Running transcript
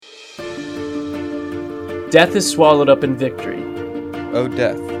Death is swallowed up in victory. O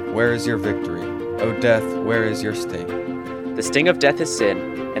death, where is your victory? O death, where is your sting? The sting of death is sin,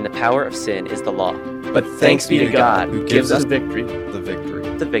 and the power of sin is the law. But thanks be to God who gives us victory. The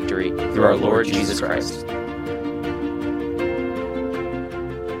victory. The victory through our Lord Jesus Christ.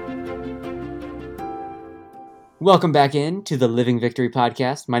 Welcome back in to the Living Victory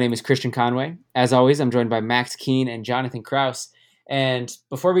podcast. My name is Christian Conway. As always, I'm joined by Max Keene and Jonathan Kraus. And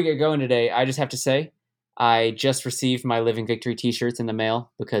before we get going today, I just have to say, I just received my Living Victory t-shirts in the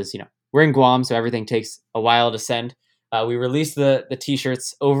mail because, we're in Guam, so everything takes a while to send. We released the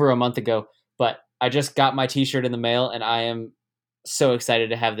t-shirts over a month ago, but I just got my t-shirt in the mail and I am so excited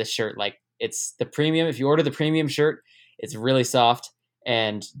to have this shirt. Like, it's the premium. If you order the premium shirt, it's really soft.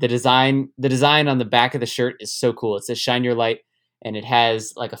 And the design on the back of the shirt is so cool. It says "Shine Your Light," and it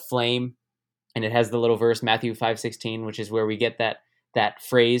has like a flame, and it has the little verse Matthew 5:16, which is where we get that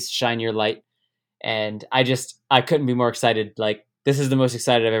phrase "Shine Your Light." And I couldn't be more excited. Like, this is the most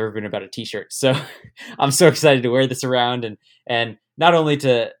excited I've ever been about a t-shirt. So I'm so excited to wear this around and not only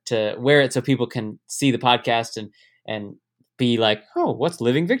to wear it so people can see the podcast and be like, oh, what's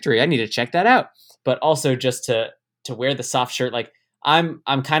Living Victory? I need to check that out. But also just to wear the soft shirt. Like, I'm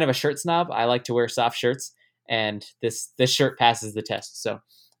kind of a shirt snob. I like to wear soft shirts, and this shirt passes the test. So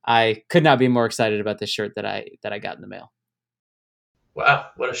I could not be more excited about this shirt that I got in the mail. Wow,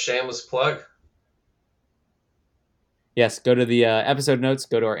 what a shameless plug. Yes, go to the episode notes,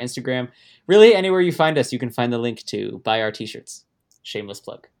 go to our Instagram. Really, anywhere you find us, you can find the link to buy our t-shirts. Shameless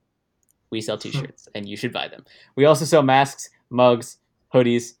plug. We sell t-shirts, and you should buy them. We also sell masks, mugs,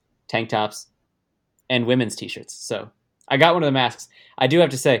 hoodies, tank tops, and women's t-shirts. So I got one of the masks. I do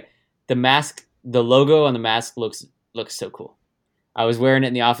have to say, the logo on the mask looks so cool. I was wearing it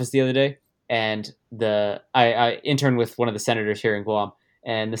in the office the other day, and I interned with one of the senators here in Guam.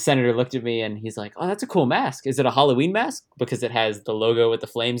 And the senator looked at me and he's like, oh, that's a cool mask. Is it a Halloween mask? Because it has the logo with the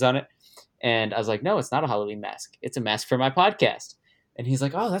flames on it. And I was like, no, it's not a Halloween mask. It's a mask for my podcast. And he's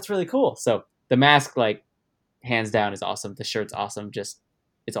like, oh, that's really cool. So the mask, like, hands down is awesome. The shirt's awesome. Just,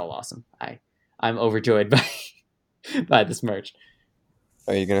 it's all awesome. I'm overjoyed by this merch.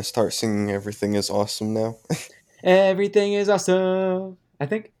 Are you going to start singing Everything is Awesome now? Everything is awesome. I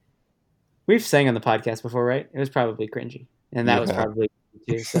think we've sang on the podcast before, right? It was probably cringy. And that was probably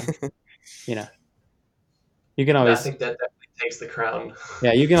too. So, you can always. I think that definitely takes the crown.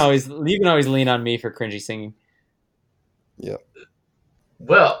 Yeah, you can always lean on me for cringy singing. Yeah.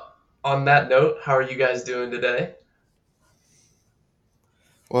 Well, on that note, how are you guys doing today?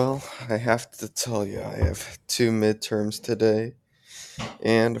 Well, I have to tell you, I have 2 midterms today,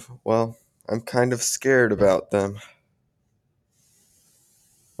 and, well, I'm kind of scared about them.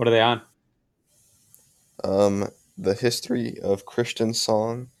 What are they on? The history of Christian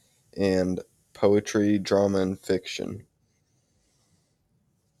song and poetry, drama, and fiction.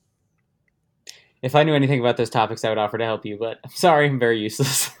 If I knew anything about those topics, I would offer to help you, but I'm sorry, I'm very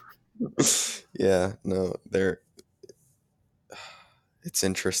useless. Yeah, no, it's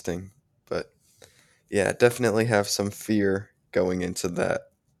interesting, but yeah, definitely have some fear going into that.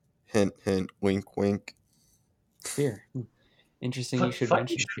 Hint, hint, wink, wink. Fear. Interesting. You should Funny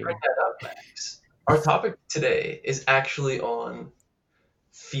mention you should fear. bring that up, Max. Our topic today is actually on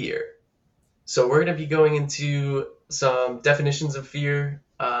fear. So we're going to be going into some definitions of fear,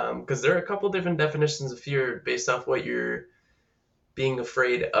 because there are a couple different definitions of fear based off what you're being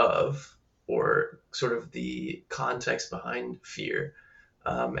afraid of, or sort of the context behind fear.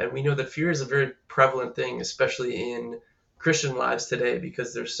 And we know that fear is a very prevalent thing, especially in Christian lives today,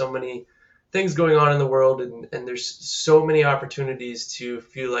 because there's so many things going on in the world, and there's so many opportunities to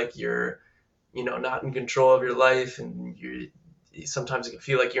feel like you're, not in control of your life, and sometimes you can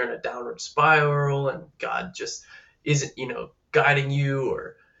feel like you're in a downward spiral and God just isn't, guiding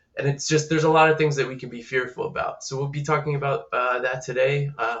you, and it's just, there's a lot of things that we can be fearful about. So we'll be talking about that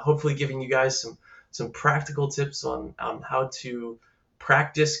today, hopefully giving you guys some practical tips on how to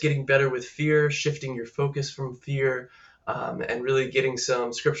practice getting better with fear, shifting your focus from fear, and really getting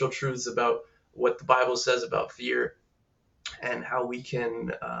some scriptural truths about what the Bible says about fear and how we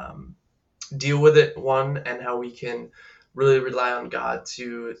can deal with it, and how we can really rely on God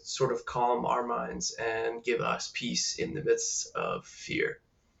to sort of calm our minds and give us peace in the midst of fear.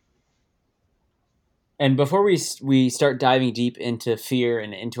 And before we start diving deep into fear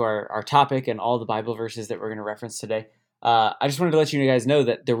and into our topic and all the Bible verses that we're going to reference today, I just wanted to let you guys know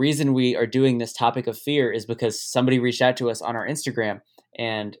that the reason we are doing this topic of fear is because somebody reached out to us on our Instagram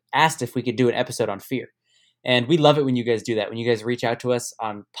and asked if we could do an episode on fear. And we love it when you guys do that, when you guys reach out to us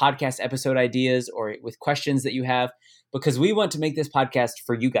on podcast episode ideas or with questions that you have, because we want to make this podcast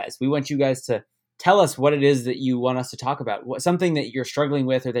for you guys. We want you guys to tell us what it is that you want us to talk about, something that you're struggling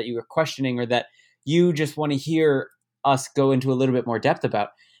with or that you are questioning or that you just want to hear us go into a little bit more depth about.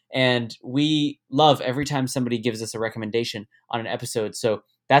 And we love every time somebody gives us a recommendation on an episode. So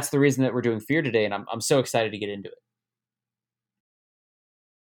that's the reason that we're doing fear today. And I'm so excited to get into it.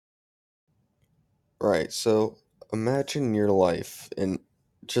 Right, so imagine your life and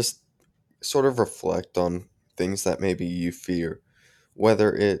just sort of reflect on things that maybe you fear.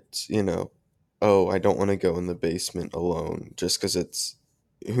 Whether it's, oh, I don't want to go in the basement alone just because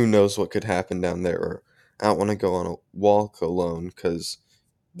who knows what could happen down there, or I don't want to go on a walk alone because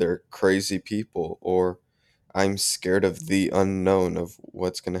they're crazy people, or I'm scared of the unknown of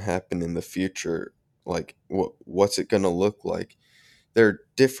what's going to happen in the future. Like, what's it going to look like? There are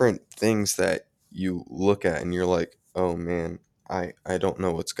different things that you look at and you're like, oh man, I don't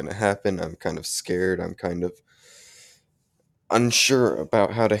know what's going to happen. I'm kind of scared. I'm kind of unsure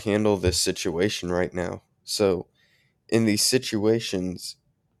about how to handle this situation right now. So, in these situations,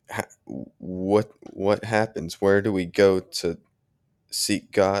 what happens? Where do we go to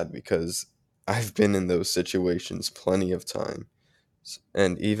seek God? Because I've been in those situations plenty of times,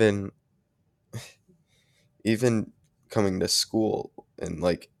 and even coming to school, and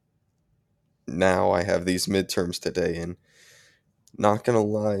like now I have these midterms today, and not gonna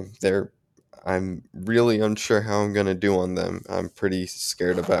lie, I'm really unsure how I'm gonna do on them. I'm pretty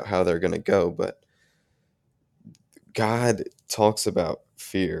scared about how they're gonna go, but God talks about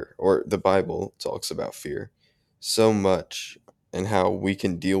fear, or the Bible talks about fear so much, and how we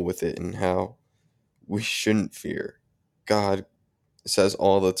can deal with it and how we shouldn't fear. God says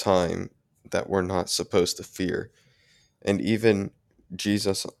all the time that we're not supposed to fear. And even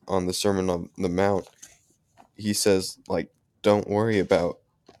Jesus on the Sermon on the Mount, he says, like, don't worry about,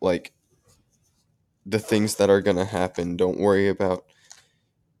 like, the things that are going to happen. Don't worry about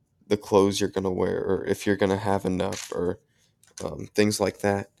the clothes you're going to wear, or if you're going to have enough, or things like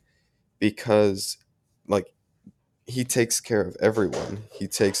that. Because, like, he takes care of everyone. He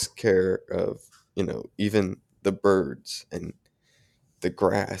takes care of, even the birds and the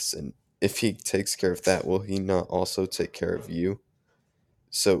grass. And if he takes care of that, will he not also take care of you?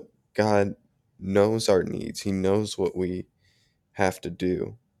 So God knows our needs. He knows what we have to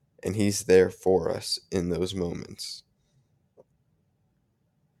do, and he's there for us in those moments.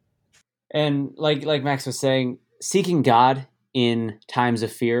 And like Max was saying, seeking God in times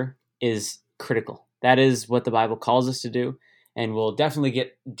of fear is critical. That is what the Bible calls us to do, and we'll definitely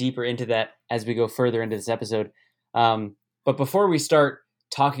get deeper into that as we go further into this episode. But before we start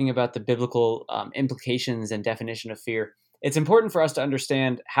talking about the biblical implications and definition of fear, it's important for us to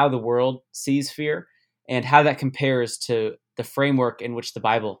understand how the world sees fear and how that compares to the framework in which the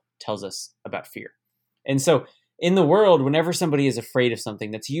Bible tells us about fear. And so, in the world, whenever somebody is afraid of something,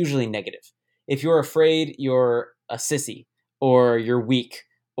 that's usually negative. If you're afraid, you're a sissy, or you're weak,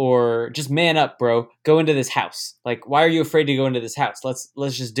 or just man up, bro. Go into this house. Like, why are you afraid to go into this house?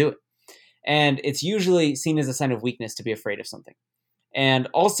 Let's just do it. And it's usually seen as a sign of weakness to be afraid of something. And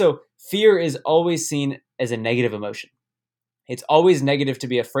also, fear is always seen as a negative emotion. It's always negative to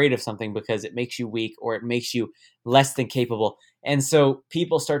be afraid of something because it makes you weak or it makes you less than capable. And so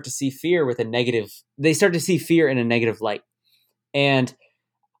people start to see fear they start to see fear in a negative light. And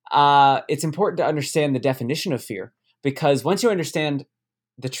it's important to understand the definition of fear, because once you understand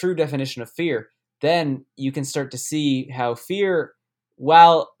the true definition of fear, then you can start to see how fear,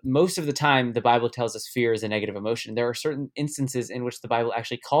 while most of the time the Bible tells us fear is a negative emotion, there are certain instances in which the Bible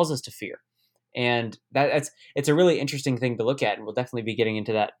actually calls us to fear. And it's a really interesting thing to look at, and we'll definitely be getting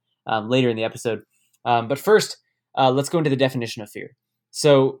into that later in the episode. But first, let's go into the definition of fear.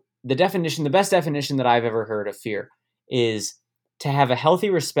 So the best definition that I've ever heard of fear is to have a healthy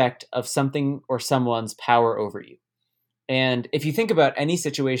respect of something or someone's power over you. And if you think about any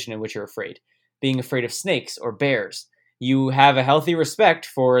situation in which you're afraid, being afraid of snakes or bears, you have a healthy respect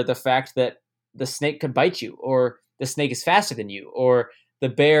for the fact that the snake could bite you, or the snake is faster than you, or the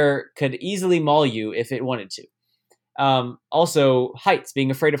bear could easily maul you if it wanted to. Also, heights,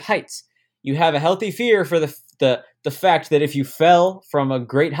 being afraid of heights. You have a healthy fear for the fact that if you fell from a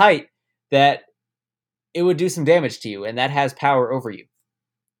great height, that it would do some damage to you, and that has power over you.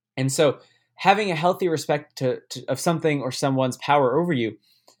 And so having a healthy respect of something or someone's power over you,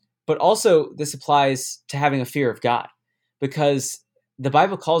 but also this applies to having a fear of God, because the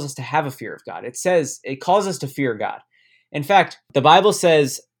Bible calls us to have a fear of God. It calls us to fear God. In fact, the Bible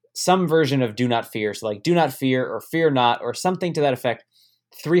says some version of do not fear, so like do not fear or fear not or something to that effect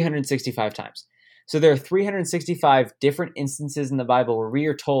 365 times. So there are 365 different instances in the Bible where we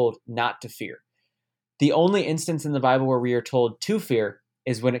are told not to fear. The only instance in the Bible where we are told to fear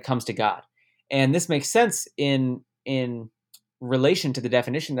is when it comes to God. And this makes sense in relation to the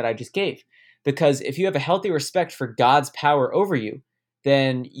definition that I just gave. Because if you have a healthy respect for God's power over you,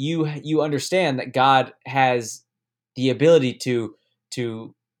 then you understand that God has the ability to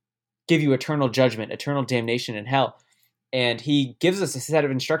give you eternal judgment, eternal damnation in hell. And he gives us a set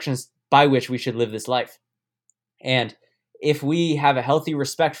of instructions by which we should live this life. And if we have a healthy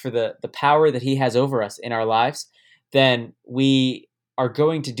respect for the power that he has over us in our lives, then we are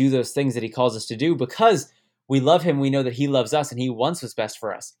going to do those things that he calls us to do because we love him. We know that he loves us and he wants what's best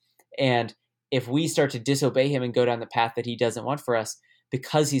for us. And if we start to disobey him and go down the path that he doesn't want for us,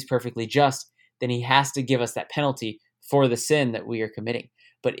 because he's perfectly just, then he has to give us that penalty for the sin that we are committing.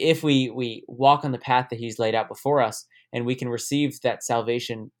 But if we walk on the path that he's laid out before us, and we can receive that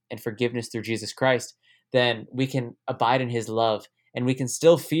salvation and forgiveness through Jesus Christ, then we can abide in his love, and we can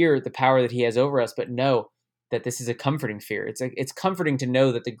still fear the power that he has over us, but know that this is a comforting fear. It's comforting to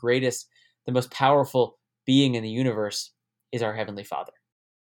know that the greatest, the most powerful being in the universe is our Heavenly Father.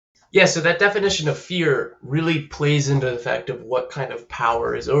 Yeah, so that definition of fear really plays into the fact of what kind of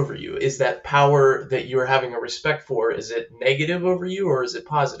power is over you. Is that power that you're having a respect for, is it negative over you or is it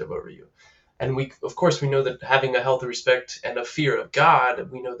positive over you? And of course, we know that having a healthy respect and a fear of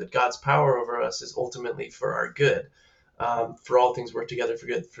God, we know that God's power over us is ultimately for our good. For all things work together for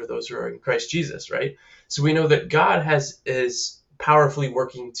good for those who are in Christ Jesus, right? So we know that God is powerfully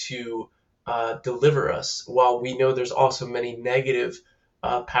working to deliver us, while we know there's also many negative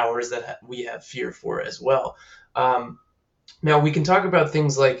powers that we have fear for as well. Now we can talk about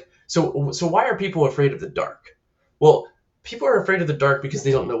things like, so why are people afraid of the dark? Well, people are afraid of the dark because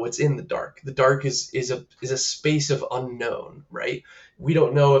they don't know what's in the dark. The dark is a space of unknown, right? We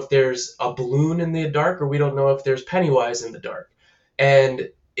don't know if there's a balloon in the dark, or we don't know if there's Pennywise in the dark. And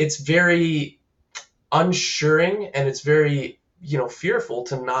it's very unsuring, and it's very, fearful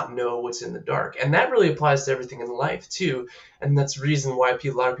to not know what's in the dark. And that really applies to everything in life too. And that's the reason why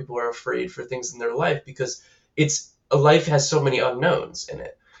a lot of people are afraid for things in their life, because life has so many unknowns in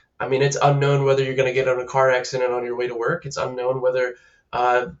it. I mean, it's unknown whether you're going to get in a car accident on your way to work. It's unknown whether,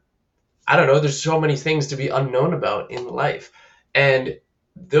 I don't know, there's so many things to be unknown about in life. And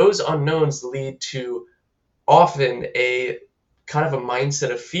those unknowns lead to often a kind of a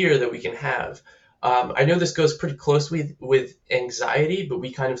mindset of fear that we can have. I know this goes pretty closely with anxiety, but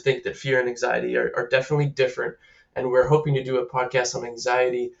we kind of think that fear and anxiety are definitely different. And we're hoping to do a podcast on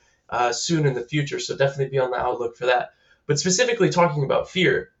anxiety soon in the future. So definitely be on the outlook for that. But specifically talking about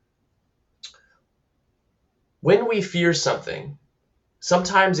fear, when we fear something,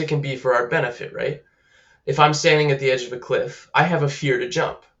 sometimes it can be for our benefit, right? If I'm standing at the edge of a cliff, I have a fear to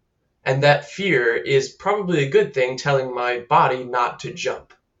jump. And that fear is probably a good thing, telling my body not to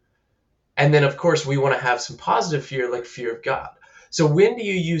jump. And then, of course, we want to have some positive fear, like fear of God. So when do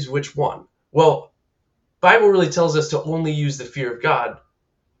you use which one? Well, Bible really tells us to only use the fear of God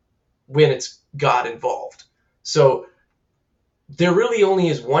when it's God involved. So there really only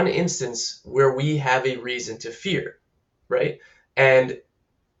is one instance where we have a reason to fear, right? And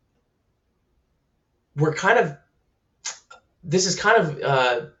this is kind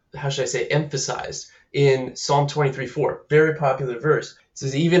of, how should I say, emphasized in Psalm 23:4, very popular verse. It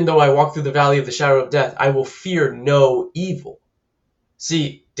says, even though I walk through the valley of the shadow of death, I will fear no evil.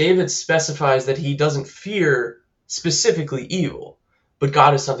 See, David specifies that he doesn't fear specifically evil, but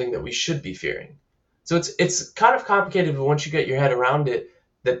God is something that we should be fearing. So it's kind of complicated, but once you get your head around it,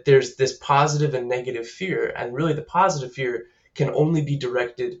 that there's this positive and negative fear, and really the positive fear can only be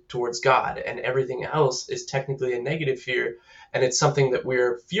directed towards God, and everything else is technically a negative fear, and it's something that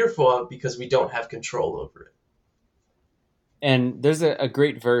we're fearful of because we don't have control over it. And there's a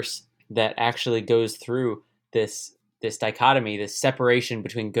great verse that actually goes through this dichotomy, this separation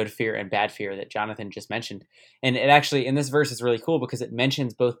between good fear and bad fear that Jonathan just mentioned. And it actually, in this verse, is really cool because it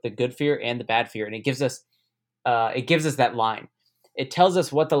mentions both the good fear and the bad fear, and it gives us that line. It tells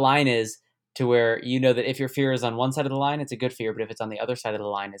us what the line is, to where you know that if your fear is on one side of the line, it's a good fear, but if it's on the other side of the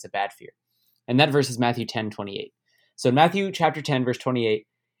line, it's a bad fear. And that verse is Matthew 10:28. So in Matthew chapter 10, verse 28,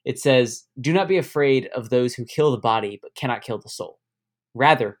 it says, do not be afraid of those who kill the body, but cannot kill the soul.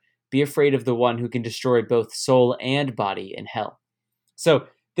 Rather, be afraid of the one who can destroy both soul and body in hell. So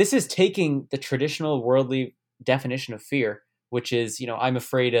this is taking the traditional worldly definition of fear, which is, I'm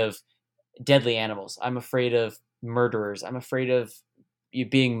afraid of deadly animals. I'm afraid of murderers. I'm afraid of you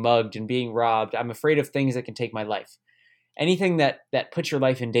being mugged and being robbed. I'm afraid of things that can take my life. Anything that puts your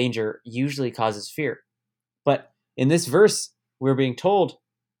life in danger usually causes fear. But in this verse, we're being told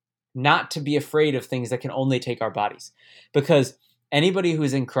not to be afraid of things that can only take our bodies, because anybody who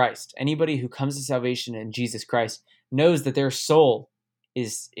is in Christ, anybody who comes to salvation in Jesus Christ, knows that their soul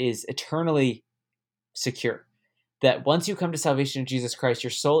is eternally secure. That once you come to salvation in Jesus Christ,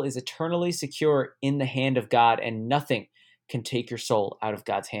 your soul is eternally secure in the hand of God, and nothing can take your soul out of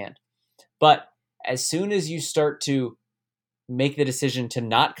God's hand. But as soon as you start to make the decision to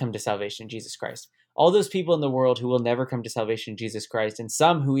not come to salvation in Jesus Christ, all those people in the world who will never come to salvation in Jesus Christ, and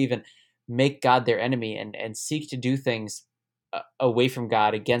some who even make God their enemy and seek to do things away from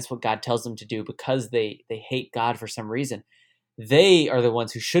God, against what God tells them to do, because they hate God for some reason, they are the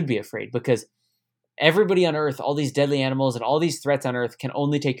ones who should be afraid, because everybody on earth, all these deadly animals and all these threats on earth can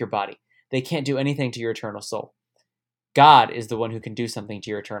only take your body. They can't do anything to your eternal soul. God is the one who can do something to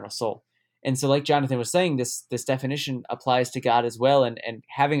your eternal soul. And so, like Jonathan was saying, this definition applies to God as well. And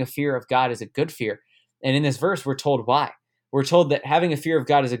having a fear of God is a good fear. And in this verse, we're told why. We're told that having a fear of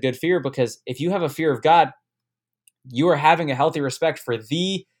God is a good fear because if you have a fear of God, you are having a healthy respect for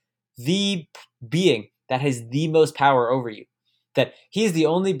the being that has the most power over you. That he is the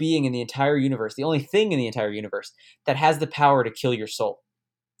only being in the entire universe, the only thing in the entire universe that has the power to kill your soul.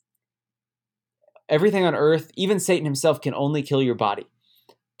 Everything on earth, even Satan himself, can only kill your body.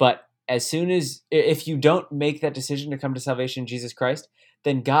 But as soon as, if you don't make that decision to come to salvation in Jesus Christ,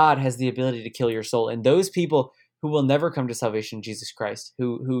 then God has the ability to kill your soul. And those people who will never come to salvation in Jesus Christ,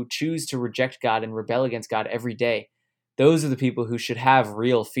 who choose to reject God and rebel against God every day, those are the people who should have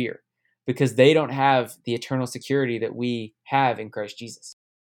real fear, because they don't have the eternal security that we have in Christ Jesus.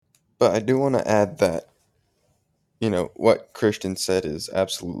 But I do want to add that, what Christian said is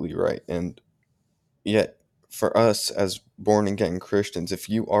absolutely right. And yet, for us as born again Christians, if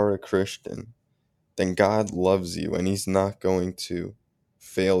you are a Christian, then God loves you and he's not going to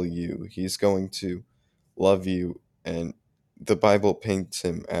fail you. He's going to love you. And the Bible paints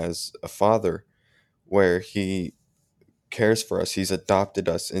him as a father where he cares for us. He's adopted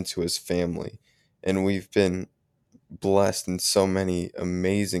us into his family. And we've been blessed in so many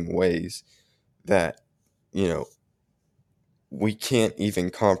amazing ways that, we can't even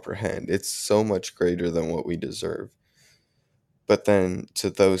comprehend. It's so much greater than what we deserve. But then to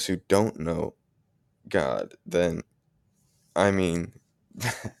those who don't know God, then, I mean,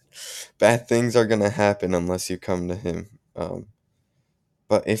 bad things are going to happen unless you come to him.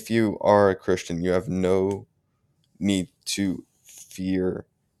 But if you are a Christian, you have no need to fear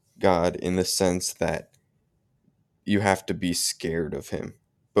God in the sense that you have to be scared of him.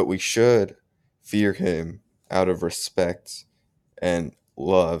 But we should fear him out of respect and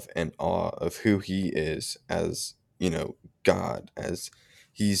love and awe of who he is as, God, as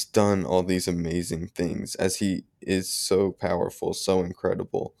he's done all these amazing things, as he is so powerful, so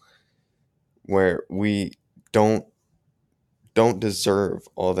incredible, where we don't deserve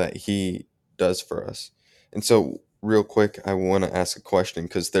all that he does for us. And so real quick, I want to ask a question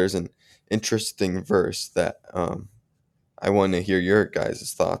because there's an interesting verse that I want to hear your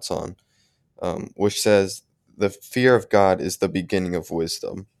guys' thoughts on, which says, the fear of God is the beginning of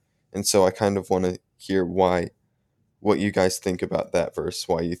wisdom. And so I kind of want to hear what you guys think about that verse,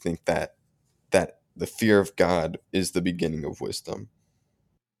 why you think that the fear of God is the beginning of wisdom.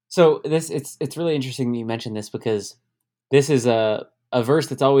 So it's really interesting that you mentioned this, because this is a verse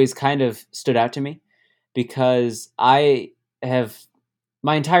that's always kind of stood out to me, because I have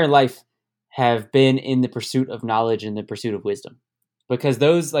my entire life have been in the pursuit of knowledge and the pursuit of wisdom, because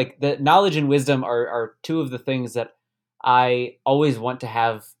those, like, the knowledge and wisdom are two of the things that I always want to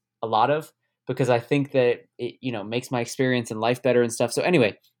have a lot of, because I think that it makes my experience in life better and stuff. So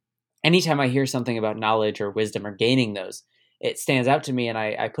anyway, anytime I hear something about knowledge or wisdom or gaining those, it stands out to me, and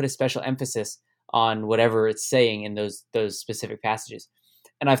I put a special emphasis on whatever it's saying in those specific passages.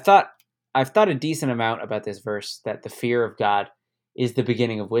 And I've thought a decent amount about this verse, that the fear of God is the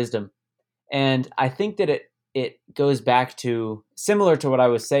beginning of wisdom. And I think that it goes back to, similar to what I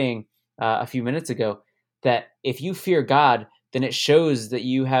was saying a few minutes ago, that if you fear God, then it shows that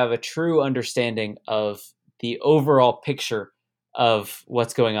you have a true understanding of the overall picture of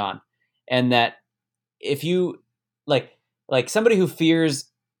what's going on. And that if you, like somebody who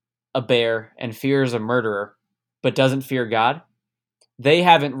fears a bear and fears a murderer but doesn't fear God, they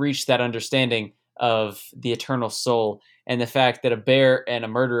haven't reached that understanding of the eternal soul, and the fact that a bear and a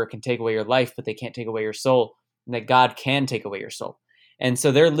murderer can take away your life, but they can't take away your soul, and that God can take away your soul. And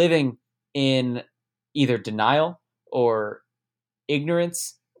so they're living in either denial or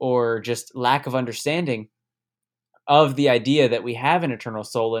ignorance or just lack of understanding of the idea that we have an eternal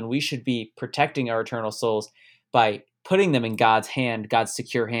soul, and we should be protecting our eternal souls by putting them in God's hand, God's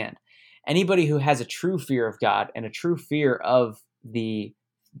secure hand. Anybody who has a true fear of God and a true fear of the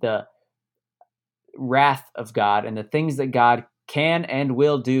wrath of God and the things that God can and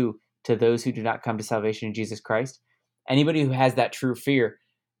will do to those who do not come to salvation in Jesus Christ, anybody who has that true fear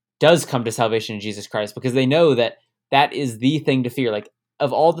does come to salvation in Jesus Christ, because they know that that is the thing to fear. Like,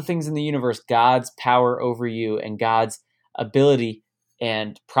 of all the things in the universe, God's power over you and God's ability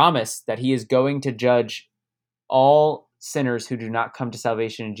and promise that he is going to judge all sinners who do not come to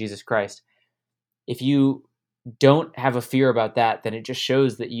salvation in Jesus Christ. If you don't have a fear about that, then it just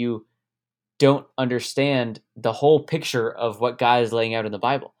shows that you don't understand the whole picture of what God is laying out in the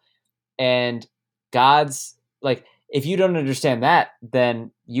Bible. And God's, like, if you don't understand that,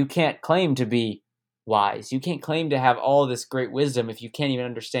 then you can't claim to be wise. You can't claim to have all this great wisdom if you can't even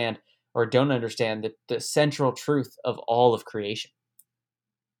understand or don't understand the central truth of all of creation.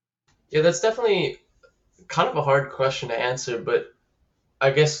 Yeah, that's definitely kind of a hard question to answer, but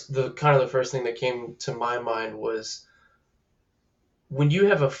I guess the first thing that came to my mind was, when you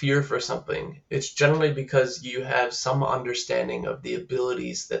have a fear for something, it's generally because you have some understanding of the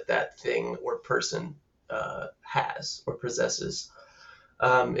abilities that that thing or person has or possesses.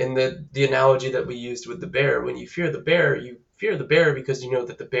 In the analogy that we used with the bear, when you fear the bear because you know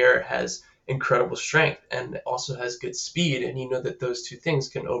that the bear has incredible strength and also has good speed, and you know that those two things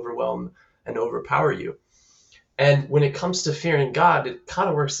can overwhelm and overpower you. And when it comes to fearing God, it kind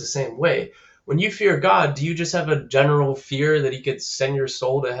of works the same way. When you fear God, do you just have a general fear that he could send your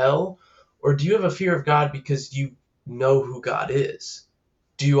soul to hell? Or do you have a fear of God because you know who God is?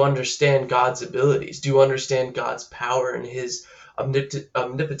 Do you understand God's abilities? Do you understand God's power and his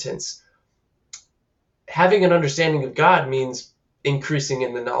omnipotence? Having an understanding of God means increasing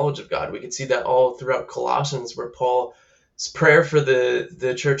in the knowledge of God. We can see that all throughout Colossians, where Paul's prayer for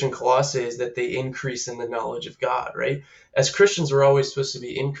the church in Colossae is that they increase in the knowledge of God, right? As Christians, we're always supposed to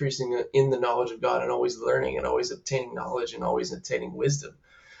be increasing in the knowledge of God and always learning and always obtaining knowledge and always obtaining wisdom.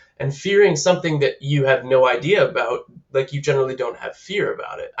 And fearing something that you have no idea about, like, you generally don't have fear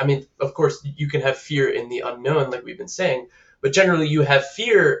about it. I mean, of course, you can have fear in the unknown, like we've been saying, but generally you have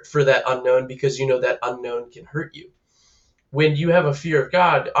fear for that unknown because you know that unknown can hurt you. When you have a fear of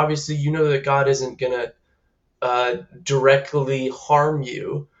God, obviously you know that God isn't going to directly harm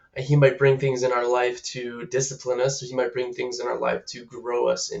you. He might bring things in our life to discipline us, or he might bring things in our life to grow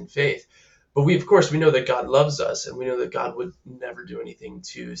us in faith. But we know that God loves us, and we know that God would never do anything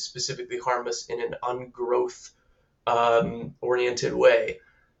to specifically harm us in an ungrowth oriented way.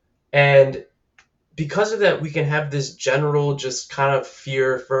 And because of that, we can have this general just kind of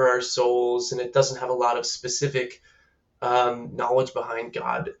fear for our souls, and it doesn't have a lot of specific knowledge behind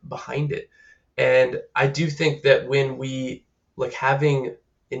God behind it. And I do think that when we, like, having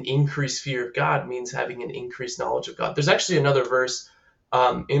an increased fear of God means having an increased knowledge of God. There's actually another verse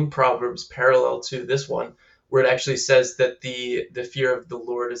in Proverbs parallel to this one, where it actually says that the fear of the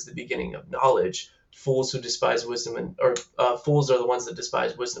Lord is the beginning of knowledge. Fools who despise wisdom fools are the ones that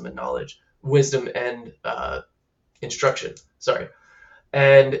despise wisdom and knowledge, wisdom and instruction. Sorry.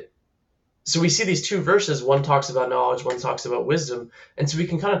 And so we see these two verses, one talks about knowledge, one talks about wisdom. And so we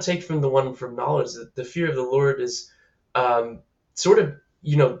can kind of take from the one from knowledge that the fear of the Lord is sort of,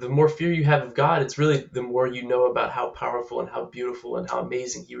 the more fear you have of God, it's really the more you know about how powerful and how beautiful and how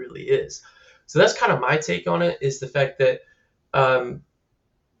amazing he really is. So that's kind of my take on it, is the fact that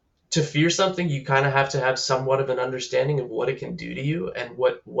to fear something, you kind of have to have somewhat of an understanding of what it can do to you and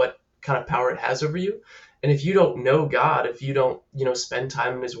what kind of power it has over you. And if you don't know God, if you don't, spend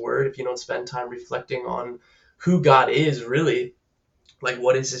time in his word, if you don't spend time reflecting on who God is really, like,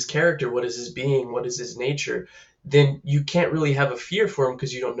 what is his character, what is his being, what is his nature, then you can't really have a fear for him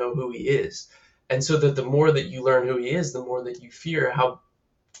because you don't know who he is. And so that the more that you learn who he is, the more that you fear how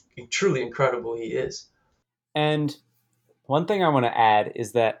truly incredible he is. And one thing I want to add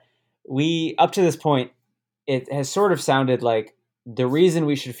is that up to this point, it has sort of sounded like the reason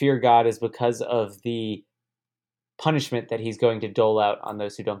we should fear God is because of the punishment that he's going to dole out on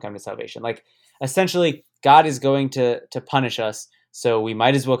those who don't come to salvation. Like, essentially, God is going to punish us, so we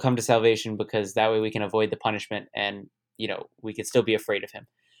might as well come to salvation, because that way we can avoid the punishment and, we could still be afraid of him.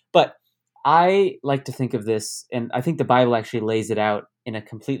 But I like to think of this, and I think the Bible actually lays it out in a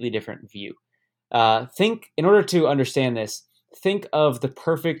completely different view. In order to understand this, think of the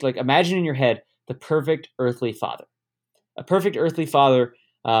perfect, imagine in your head the perfect earthly father. A perfect earthly father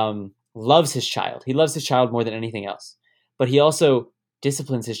loves his child. He loves his child more than anything else. But he also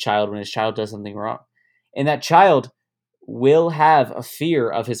disciplines his child when his child does something wrong. And that child will have a fear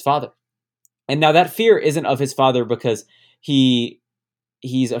of his father. And now that fear isn't of his father because he's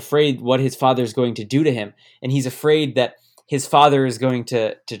afraid what his father is going to do to him. And he's afraid that his father is going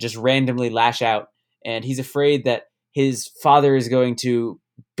to just randomly lash out. And he's afraid that his father is going to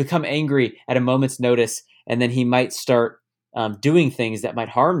become angry at a moment's notice, and then he might start doing things that might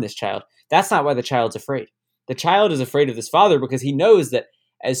harm this child. That's not why the child's afraid. the child is afraid of this father because he knows that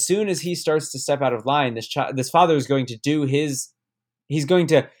as soon as he starts to step out of line, this father is going to he's going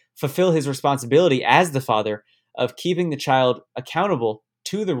to fulfill his responsibility as the father of keeping the child accountable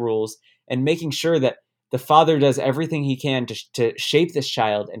to the rules and making sure that the father does everything he can to shape this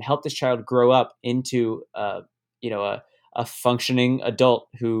child and help this child grow up into a functioning adult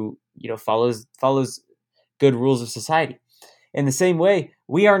who follows good rules of society. In the same way,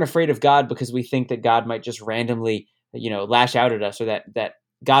 we aren't afraid of God because we think that God might just randomly lash out at us, or that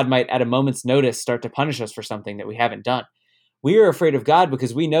God might at a moment's notice start to punish us for something that we haven't done. We are afraid of God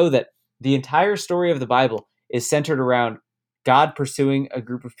because we know that the entire story of the Bible is centered around God pursuing a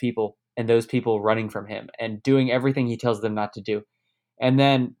group of people and those people running from him and doing everything he tells them not to do. And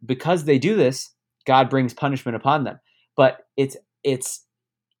then because they do this, God brings punishment upon them. But it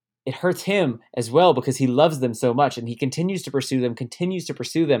hurts him as well because he loves them so much and he continues to pursue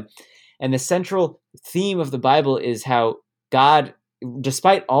them. And the central theme of the Bible is how God,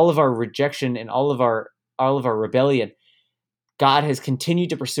 despite all of our rejection and all of our rebellion, God has continued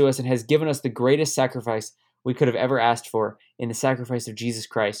to pursue us and has given us the greatest sacrifice we could have ever asked for in the sacrifice of Jesus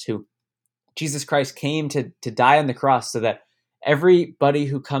Christ, who Jesus Christ came to die on the cross so that everybody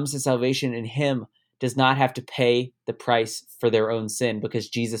who comes to salvation in him does not have to pay the price for their own sin, because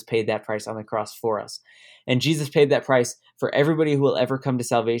Jesus paid that price on the cross for us. And Jesus paid that price for everybody who will ever come to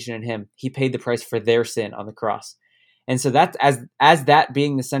salvation in him. He paid the price for their sin on the cross. And so that's as that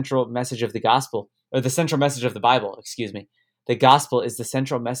being the central message of the gospel, or the central message of the Bible, excuse me. The gospel is the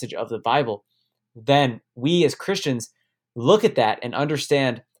central message of the Bible. Then we as Christians look at that and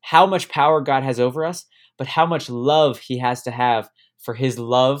understand how much power God has over us, but how much love he has to have for his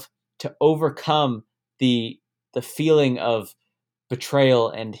love to overcome the feeling of betrayal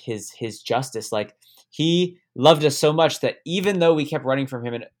and his justice. Like, he loved us so much that even though we kept running from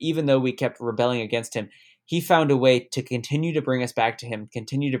him and even though we kept rebelling against him, he found a way to continue to bring us back to him,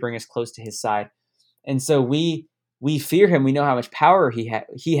 continue to bring us close to his side. And so we fear him. We know how much power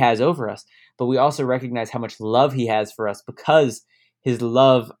he has over us, but we also recognize how much love he has for us, because his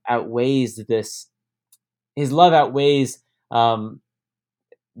love outweighs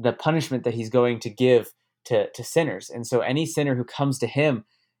the punishment that he's going to give to sinners. And so any sinner who comes to him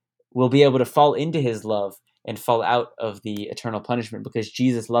will be able to fall into his love and fall out of the eternal punishment, because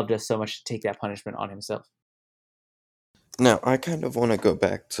Jesus loved us so much to take that punishment on himself. Now, I kind of want to go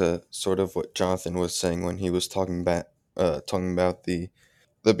back to sort of what Jonathan was saying when he was talking about the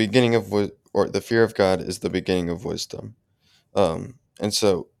beginning of or the fear of God is the beginning of wisdom. And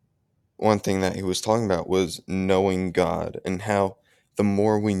so one thing that he was talking about was knowing God, and how the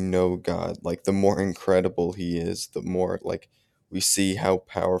more we know God, like the more incredible he is, the more like we see how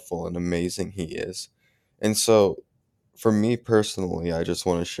powerful and amazing he is. And so for me personally, I just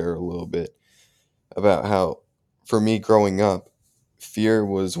want to share a little bit about how, for me growing up, fear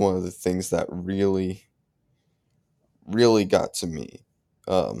was one of the things that really, really got to me.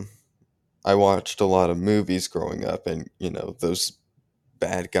 I watched a lot of movies growing up, and those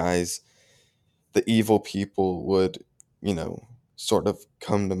bad guys, the evil people would, sort of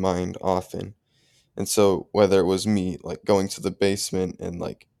come to mind often. And so whether it was me like going to the basement and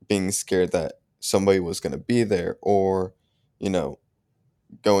like being scared that somebody was going to be there, or, you know,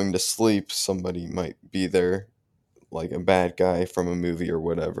 going to sleep, somebody might be there, like a bad guy from a movie or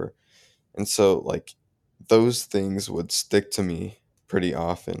whatever. And so like those things would stick to me pretty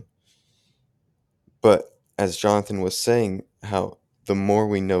often. But as Jonathan was saying, how the more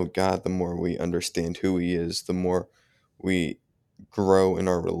we know God, the more we understand who he is, the more we grow in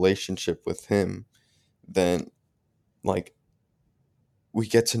our relationship with him, then like we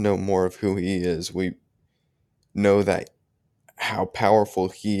get to know more of who he is. We know that how powerful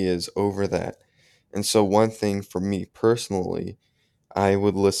he is over that. And so one thing for me personally, I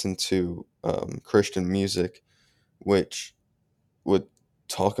would listen to Christian music, which would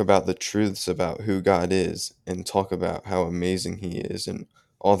talk about the truths about who God is and talk about how amazing he is and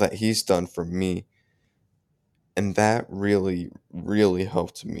all that he's done for me. And that really, really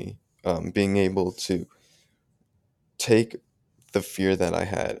helped me, being able to take the fear that I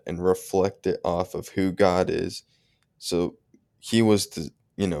had and reflect it off of who God is. So he was,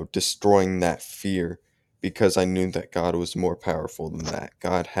 destroying that fear, because I knew that God was more powerful than that.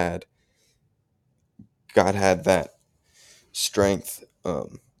 God had that strength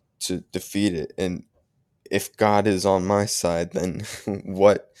to defeat it. And if God is on my side, then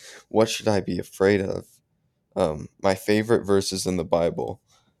what should I be afraid of? My favorite verses in the Bible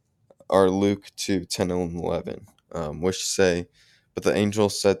are Luke 2:10 and 11, which say, "But the angel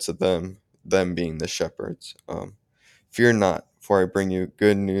said to them being the shepherds, fear not, therefore I bring you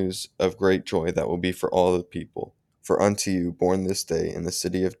good news of great joy that will be for all the people. For unto you, born this day in the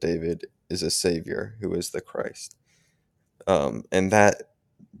city of David, is a Savior, who is the Christ. And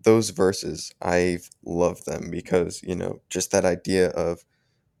those verses, I've loved them because, just that idea of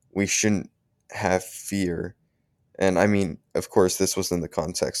we shouldn't have fear. And I mean, of course, this was in the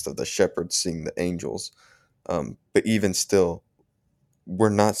context of the shepherds seeing the angels. But even still, we're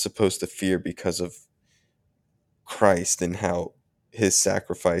not supposed to fear because of Christ and how his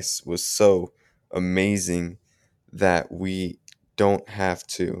sacrifice was so amazing that we don't have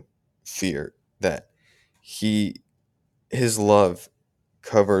to fear, that his love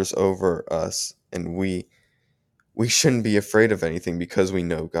covers over us, and we shouldn't be afraid of anything because we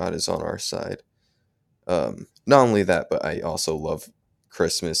know God is on our side. Not only that, but I also love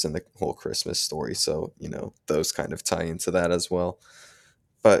Christmas and the whole Christmas story, so those kind of tie into that as well.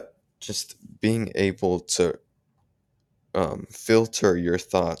 But just being able to filter your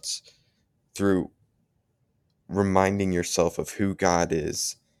thoughts through reminding yourself of who God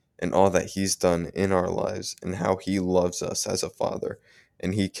is and all that he's done in our lives and how he loves us as a father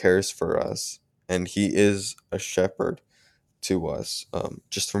and he cares for us and he is a shepherd to us.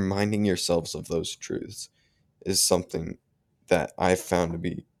 Just reminding yourselves of those truths is something that I've found to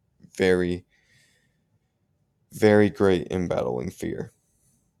be very, very great in battling fear.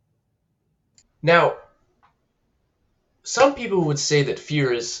 Now, some people would say that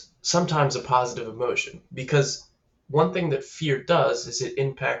fear is sometimes a positive emotion because one thing that fear does is it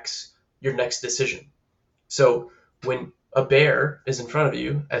impacts your next decision. So when a bear is in front of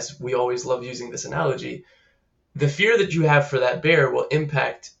you, as we always love using this analogy, the fear that you have for that bear will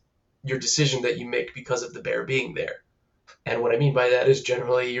impact your decision that you make because of the bear being there. And what I mean by that is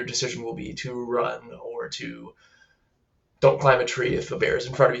generally your decision will be to run or to don't climb a tree if a bear is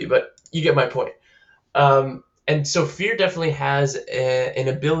in front of you, but you get my point. And so fear definitely has an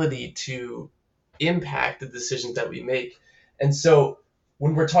ability to impact the decisions that we make. And so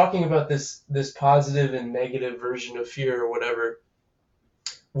when we're talking about this positive and negative version of fear or whatever,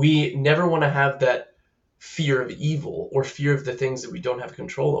 we never want to have that fear of evil or fear of the things that we don't have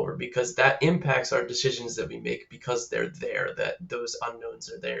control over, because that impacts our decisions that we make because they're there, that those unknowns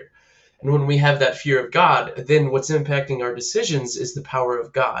are there. And when we have that fear of God, then what's impacting our decisions is the power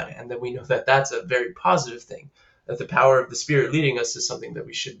of God. And then we know that that's a very positive thing, that the power of the Spirit leading us is something that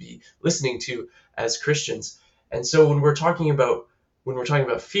we should be listening to as Christians. And so when we're talking about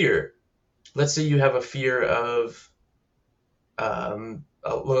fear, let's say you have a fear of,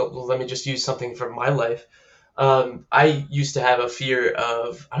 let me just use something from my life. I used to have a fear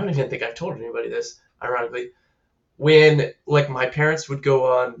of, I don't even think I've told anybody this, ironically, when like my parents would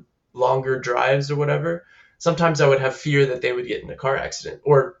go on longer drives or whatever, sometimes I would have fear that they would get in a car accident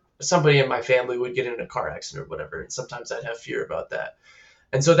or somebody in my family would get in a car accident or whatever. And sometimes I'd have fear about that.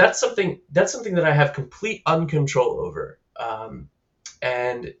 And so that's something that I have complete uncontrol over.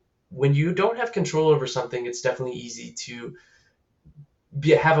 And when you don't have control over something, it's definitely easy to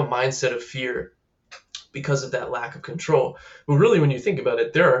have a mindset of fear because of that lack of control. But really, when you think about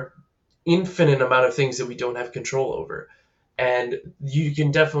it, there are infinite amount of things that we don't have control over. And you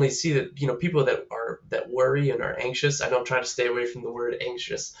can definitely see that, people that worry and are anxious, I don't try to stay away from the word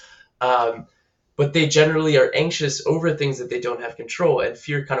anxious, but they generally are anxious over things that they don't have control. And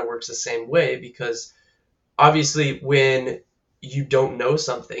fear kind of works the same way, because obviously when you don't know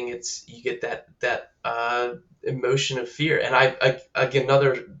something, you get that emotion of fear. And I again,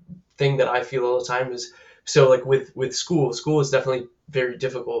 another thing that I feel all the time is, so like with school is definitely very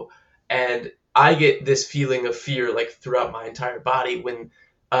difficult. And I get this feeling of fear like throughout my entire body when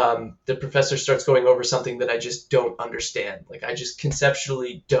the professor starts going over something that I just don't understand. Like I just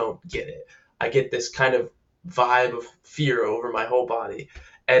conceptually don't get it. I get this kind of vibe of fear over my whole body.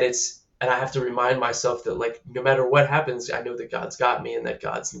 And I have to remind myself that like, no matter what happens, I know that God's got me and that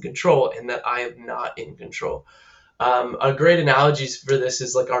God's in control and that I am not in control. A great analogy for this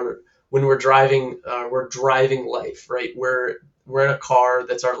is like when we're driving life, right? We're in a car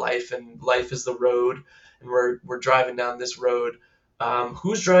that's our life, and life is the road, and we're driving down this road.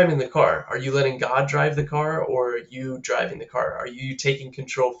 Who's driving the car? Are you letting God drive the car, or are you driving the car? Are you taking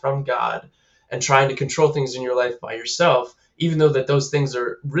control from God and trying to control things in your life by yourself, even though that those things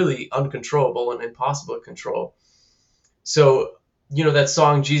are really uncontrollable and impossible to control? So, that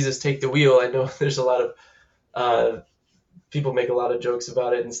song, Jesus, Take the Wheel, I know there's a lot of people make a lot of jokes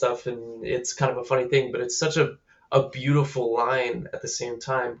about it and stuff, and it's kind of a funny thing, but it's such a beautiful line at the same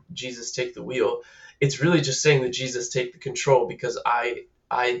time. Jesus, take the wheel. It's really just saying that Jesus, take the control, because I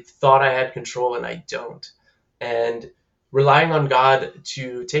thought I had control and I don't. And relying on God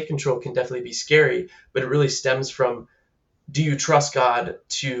to take control can definitely be scary, but it really stems from do you trust God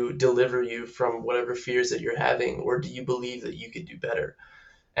to deliver you from whatever fears that you're having, or do you believe that you could do better?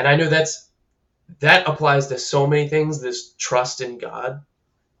 And I know that applies to so many things, this trust in God.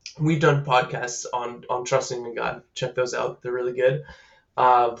 We've done podcasts on trusting in God. Check those out. They're really good.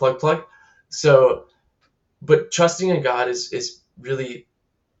 Plug. So, but trusting in God is really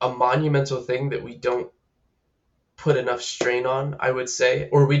a monumental thing that we don't put enough strain on, I would say.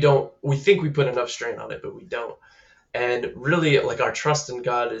 Or we think we put enough strain on it, but we don't. And really, like, our trust in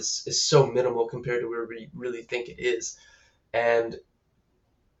God is so minimal compared to where we really think it is. And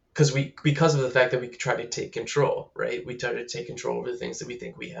because of the fact that we try to take control, right? We try to take control over the things that we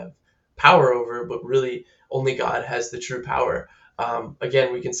think we have power over, but really only God has the true power.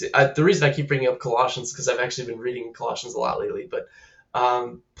 Again, we can see the reason I keep bringing up Colossians, because I've actually been reading Colossians a lot lately, but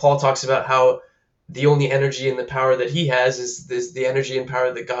Paul talks about how the only energy and the power that he has is the energy and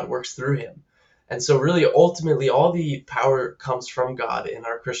power that God works through him. And so really, ultimately, all the power comes from God in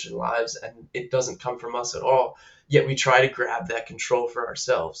our Christian lives, and it doesn't come from us at all. Yet we try to grab that control for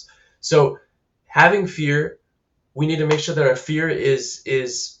ourselves. So having fear, we need to make sure that our fear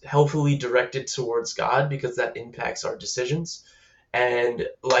is helpfully directed towards God, because that impacts our decisions. And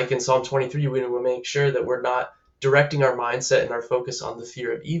like in Psalm 23, we want to make sure that we're not directing our mindset and our focus on the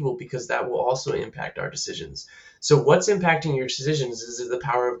fear of evil, because that will also impact our decisions. So what's impacting your decisions? Is it the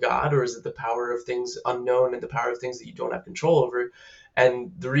power of God, or is it the power of things unknown and the power of things that you don't have control over?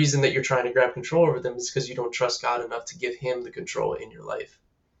 And the reason that you're trying to grab control over them is because you don't trust God enough to give him the control in your life.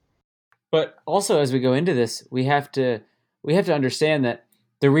 But also, as we go into this, we have to understand that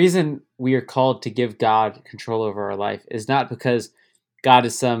the reason we are called to give God control over our life is not because God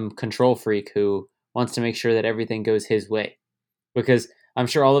is some control freak who wants to make sure that everything goes his way. Because I'm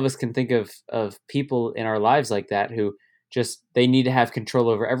sure all of us can think of people in our lives like that who just, they need to have control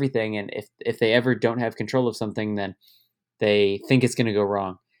over everything. And if they ever don't have control of something, then they think it's going to go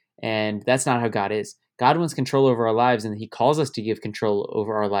wrong. And that's not how God is. God wants control over our lives, and he calls us to give control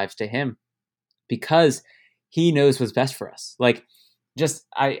over our lives to him, because he knows what's best for us. Like, just,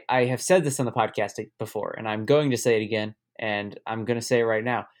 I have said this on the podcast before, and I'm going to say it again, and I'm going to say it right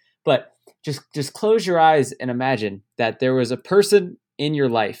now. But just close your eyes and imagine that there was a person in your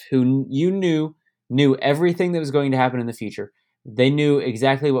life who you knew everything that was going to happen in the future. They knew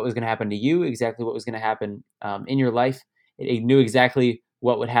exactly what was going to happen to you, exactly what was going to happen in your life. It knew exactly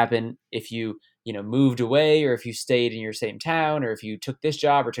what would happen if you moved away, or if you stayed in your same town, or if you took this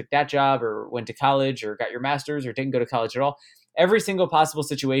job or took that job, or went to college or got your master's or didn't go to college at all. Every single possible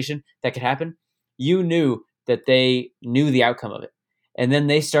situation that could happen, you knew that they knew the outcome of it. And then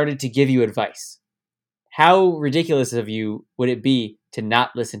they started to give you advice. How ridiculous of you would it be to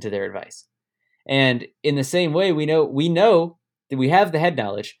not listen to their advice? And in the same way, we know that we have the head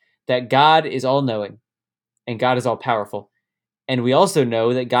knowledge that God is all knowing and God is all powerful. And we also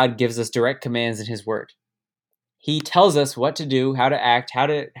know that God gives us direct commands in his word. He tells us what to do, how to act, how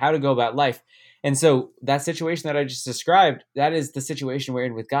to go about life. And so that situation that I just described, that is the situation we're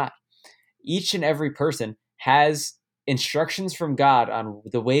in with God. Each and every person has instructions from God on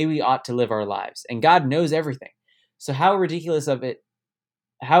the way we ought to live our lives. And God knows everything. So how ridiculous of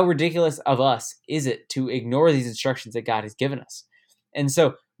us is it to ignore these instructions that God has given us? And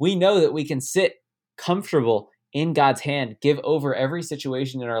so we know that we can sit comfortable in God's hand, give over every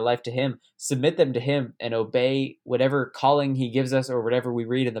situation in our life to him, submit them to him, and obey whatever calling he gives us, or whatever we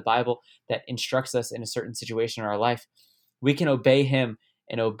read in the Bible that instructs us in a certain situation in our life. We can obey him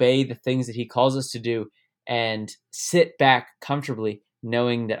and obey the things that he calls us to do, and sit back comfortably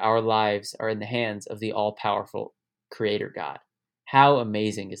knowing that our lives are in the hands of the all-powerful Creator God. How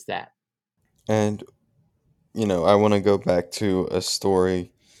amazing is that? And, I want to go back to a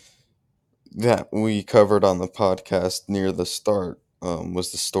story that we covered on the podcast near the start,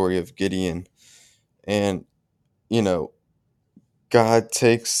 was the story of Gideon. And, God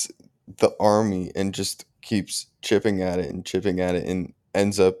takes the army and just keeps chipping at it and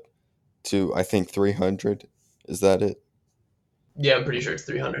ends up to, I think, 300. Is that it? Yeah, I'm pretty sure it's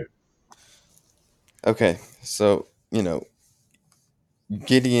 300. Okay, so,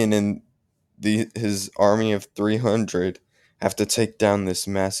 Gideon and his army of 300 have to take down this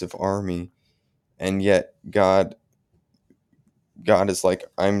massive army, and yet God is like,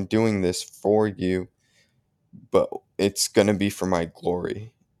 I'm doing this for you, but it's going to be for my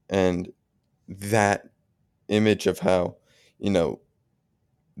glory. And that image of how,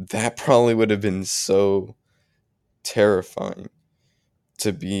 that probably would have been so terrifying,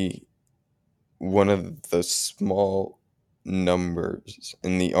 to be one of the small numbers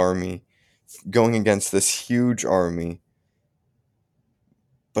in the army going against this huge army,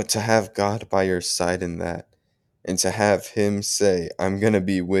 but to have God by your side in that, and to have him say, I'm going to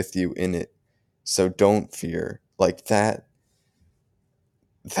be with you in it, so don't fear, like that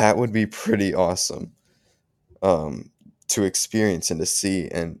would be pretty awesome to experience and to see,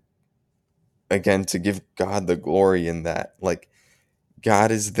 and again, to give God the glory in that. Like,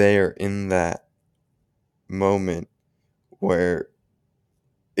 God is there in that moment where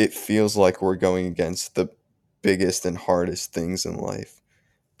it feels like we're going against the biggest and hardest things in life,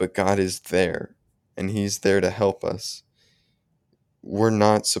 but God is there, and he's there to help us. We're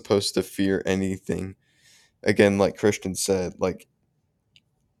not supposed to fear anything. Again, like Christian said, like,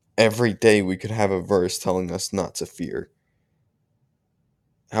 every day we could have a verse telling us not to fear.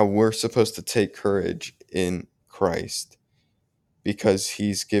 How we're supposed to take courage in Christ because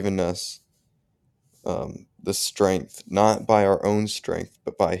he's given us the strength, not by our own strength,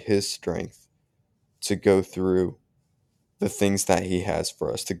 but by his strength, to go through the things that he has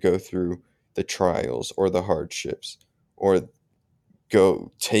for us, to go through the trials or the hardships, or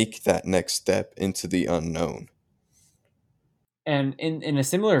go take that next step into the unknown. And in a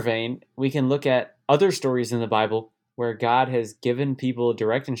similar vein, we can look at other stories in the Bible where God has given people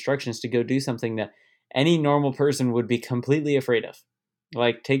direct instructions to go do something that any normal person would be completely afraid of.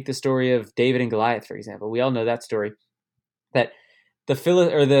 Like, take the story of David and Goliath, for example. We all know that story. That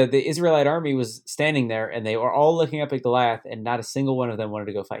the Israelite army was standing there, and they were all looking up at Goliath, and not a single one of them wanted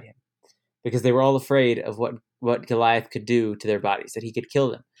to go fight him because they were all afraid of what Goliath could do to their bodies, that he could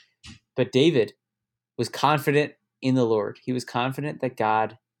kill them. But David was confident in the Lord. He was confident that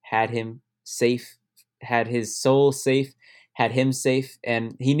God had him safe, had his soul safe, had him safe,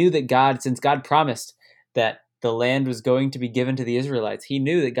 and he knew that God, since God promised that the land was going to be given to the Israelites, he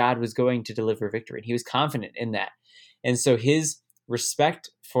knew that God was going to deliver victory, and he was confident in that. And so his respect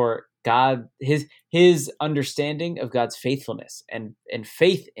for God, his understanding of God's faithfulness and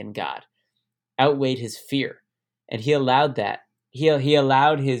faith in God outweighed his fear, and he allowed that. He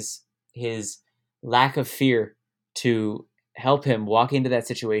allowed his lack of fear to help him walk into that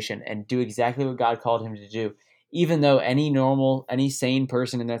situation and do exactly what God called him to do, even though any sane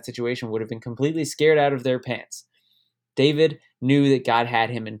person in that situation would have been completely scared out of their pants. David knew that God had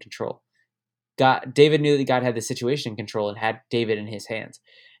him in control. David knew that God had the situation in control and had David in his hands.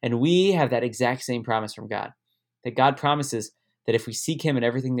 And we have that exact same promise from God, that God promises that if we seek him in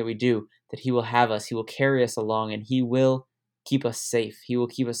everything that we do, that he will have us, he will carry us along, and he will keep us safe. He will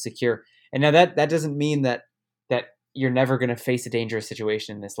keep us secure. And now that doesn't mean that you're never going to face a dangerous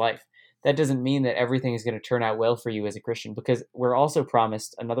situation in this life. That doesn't mean that everything is going to turn out well for you as a Christian, because we're also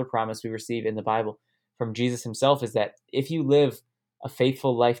promised, another promise we receive in the Bible from Jesus himself is that if you live a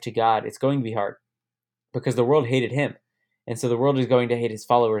faithful life to God, it's going to be hard because the world hated him. And so the world is going to hate his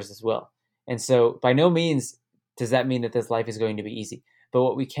followers as well. And so by no means does that mean that this life is going to be easy. But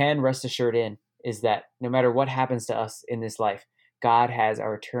what we can rest assured in is that no matter what happens to us in this life, God has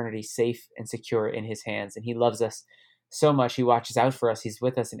our eternity safe and secure in his hands, and he loves us so much. He watches out for us. He's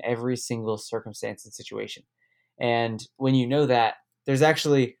with us in every single circumstance and situation. And when you know that, there's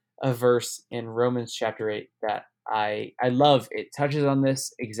actually a verse in Romans chapter 8 that I love. It touches on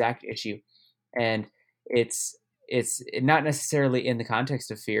this exact issue, and it's not necessarily in the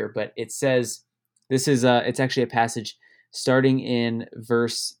context of fear, but it says, it's actually a passage starting in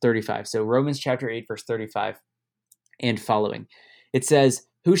verse 35. So Romans chapter 8, verse 35 and following. It says,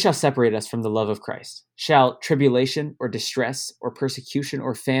 "Who shall separate us from the love of Christ? Shall tribulation or distress or persecution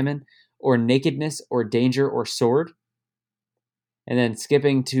or famine or nakedness or danger or sword?" And then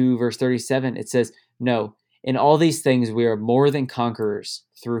skipping to verse 37, it says, "No, in all these things we are more than conquerors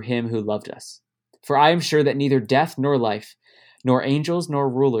through him who loved us. For I am sure that neither death nor life, nor angels nor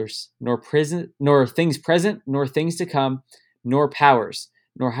rulers, nor things present, nor things to come, nor powers,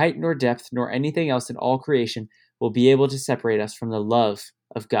 nor height nor depth, nor anything else in all creation will be able to separate us from the love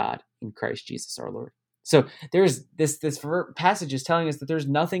of God in Christ Jesus our Lord." So there's this passage is telling us that there's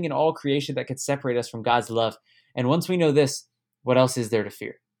nothing in all creation that could separate us from God's love. And once we know this, what else is there to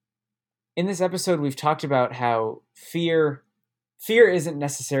fear? In this episode, we've talked about how fear isn't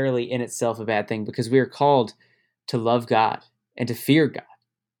necessarily in itself a bad thing, because we are called to love God and to fear God.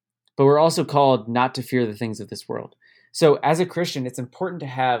 But we're also called not to fear the things of this world. So as a Christian, it's important to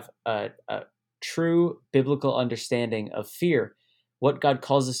have a true biblical understanding of fear, what God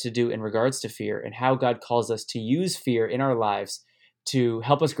calls us to do in regards to fear, and how God calls us to use fear in our lives to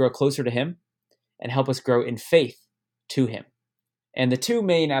help us grow closer to him and help us grow in faith to him. And the two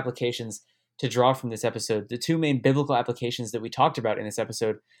main applications to draw from this episode, the two main biblical applications that we talked about in this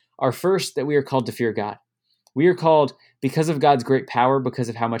episode, are first, that we are called to fear God. We are called, because of God's great power, because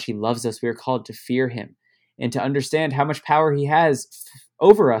of how much he loves us, we are called to fear him and to understand how much power he has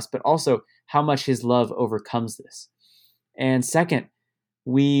over us, but also how much his love overcomes this. And second,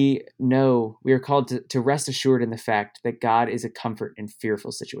 we know we are called to rest assured in the fact that God is a comfort in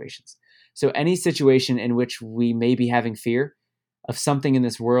fearful situations. So any situation in which we may be having fear of something in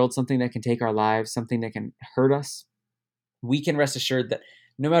this world, something that can take our lives, something that can hurt us, we can rest assured that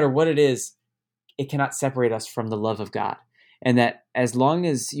no matter what it is, it cannot separate us from the love of God. And that as long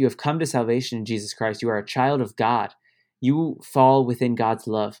as you have come to salvation in Jesus Christ, you are a child of God, you fall within God's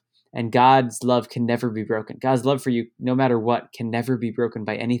love. And God's love can never be broken. God's love for you, no matter what, can never be broken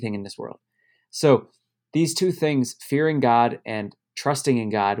by anything in this world. So these two things, fearing God and trusting in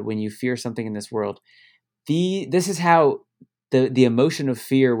God when you fear something in this world, this is how the emotion of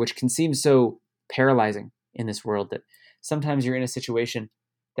fear, which can seem so paralyzing in this world, that sometimes you're in a situation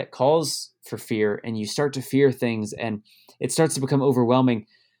that calls for fear and you start to fear things and it starts to become overwhelming.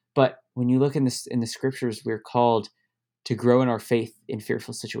 But when you look in the scriptures, we're called to grow in our faith in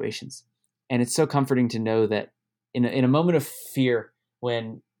fearful situations. And it's so comforting to know that in a moment of fear,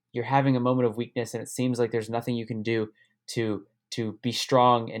 when you're having a moment of weakness and it seems like there's nothing you can do to be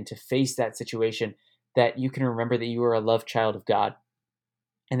strong and to face that situation, that you can remember that you are a loved child of God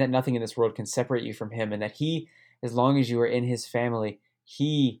and that nothing in this world can separate you from him, and that he, as long as you are in his family,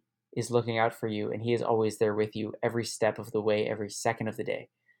 he is looking out for you and he is always there with you every step of the way, every second of the day.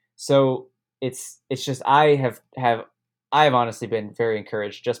 So it's just, I have honestly been very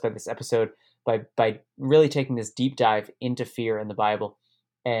encouraged just by this episode, by really taking this deep dive into fear in the Bible.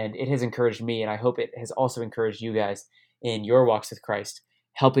 And it has encouraged me, and I hope it has also encouraged you guys in your walks with Christ,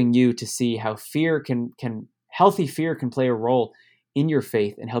 helping you to see how healthy fear can play a role in your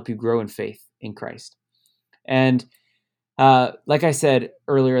faith and help you grow in faith in Christ. And like I said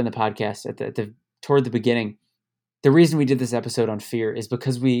earlier in the podcast, toward the beginning, the reason we did this episode on fear is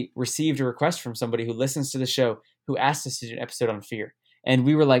because we received a request from somebody who listens to the show who asked us to do an episode on fear. And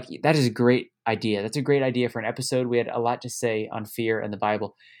we were like, that is a great idea. That's a great idea for an episode. We had a lot to say on fear and the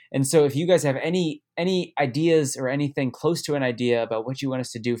Bible. And so if you guys have any ideas or anything close to an idea about what you want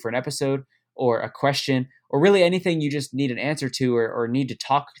us to do for an episode, or a question, or really anything you just need an answer to, or need to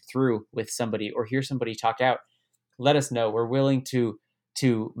talk through with somebody or hear somebody talk out, let us know. We're willing to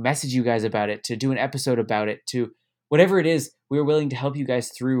message you guys about it, to do an episode about it, to whatever it is. We're willing to help you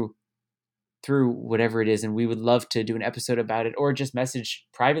guys through whatever it is, and we would love to do an episode about it, or just message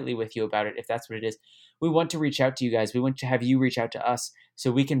privately with you about it if that's what it is. We want to reach out to you guys. We want to have you reach out to us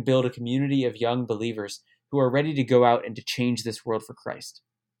so we can build a community of young believers who are ready to go out and to change this world for Christ.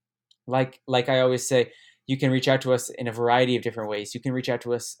 Like I always say, you can reach out to us in a variety of different ways. You can reach out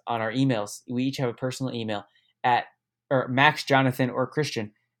to us on our emails. We each have a personal email or Max, Jonathan, or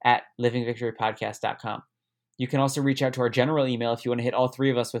Christian at livingvictorypodcast.com. You can also reach out to our general email if you want to hit all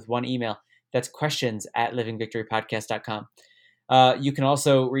three of us with one email. That's questions@livingvictorypodcast.com. You can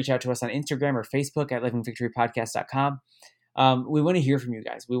also reach out to us on Instagram or Facebook at livingvictorypodcast.com. We want to hear from you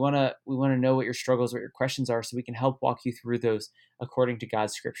guys. We want to know what your struggles, what your questions are, so we can help walk you through those according to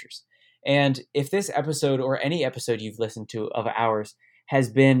God's scriptures. And if this episode or any episode you've listened to of ours has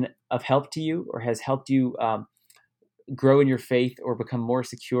been of help to you, or has helped you grow in your faith or become more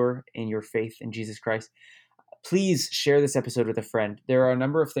secure in your faith in Jesus Christ, please share this episode with a friend. There are a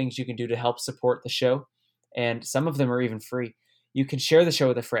number of things you can do to help support the show, and some of them are even free. You can share the show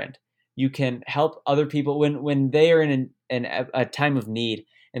with a friend. You can help other people when they are in a time of need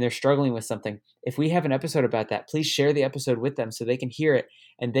and they're struggling with something. If we have an episode about that, please share the episode with them so they can hear it,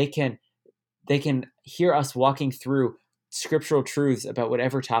 and they can hear us walking through scriptural truths about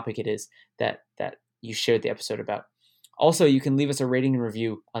whatever topic it is that you shared the episode about. Also, you can leave us a rating and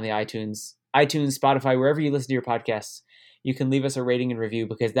review on the iTunes, Spotify, wherever you listen to your podcasts. You can leave us a rating and review,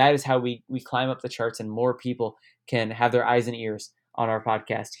 because that is how we climb up the charts and more people can have their eyes and ears on our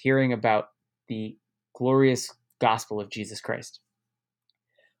podcast, hearing about the glorious gospel of Jesus Christ.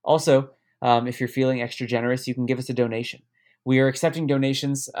 Also, if you're feeling extra generous, you can give us a donation. We are accepting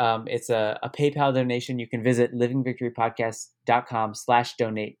donations. It's a PayPal donation. You can visit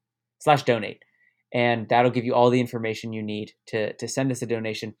livingvictorypodcast.com/donate, and that'll give you all the information you need to send us a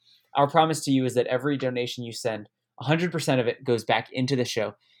donation. Our promise to you is that every donation you send, 100% of it goes back into the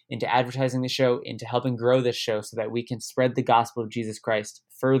show, into advertising the show, into helping grow this show so that we can spread the gospel of Jesus Christ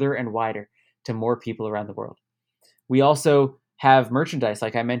further and wider to more people around the world. We also have merchandise,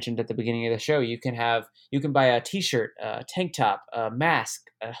 like I mentioned at the beginning of the show. You can buy a t-shirt, a tank top, a mask,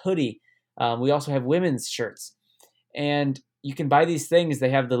 a hoodie. We also have women's shirts. And you can buy these things. They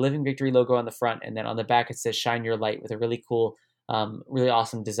have the Living Victory logo on the front, and then on the back it says "Shine Your Light" with a really cool, really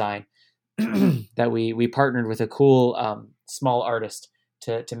awesome design that we partnered with a cool small artist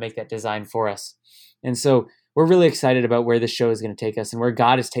to make that design for us. And so we're really excited about where this show is going to take us and where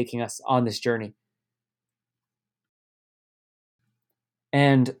God is taking us on this journey.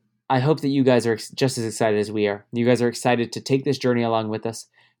 And I hope that you guys are just as excited as we are. You guys are excited to take this journey along with us,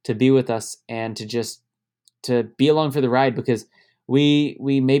 to be with us, and to be along for the ride, because we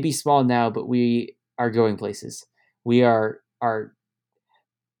may be small now, but we are going places. We are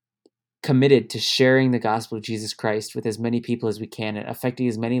committed to sharing the gospel of Jesus Christ with as many people as we can and affecting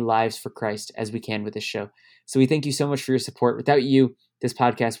as many lives for Christ as we can with this show. So we thank you so much for your support. Without you, this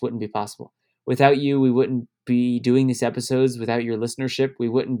podcast wouldn't be possible. Without you, we wouldn't be doing these episodes. Without your listenership, we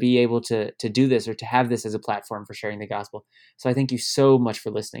wouldn't be able to do this or to have this as a platform for sharing the gospel. So I thank you so much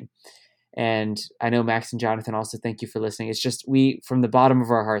for listening. And I know Max and Jonathan also thank you for listening. It's just, from the bottom of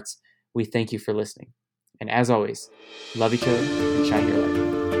our hearts, we thank you for listening. And as always, love each other and shine your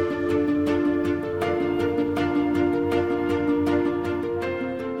light.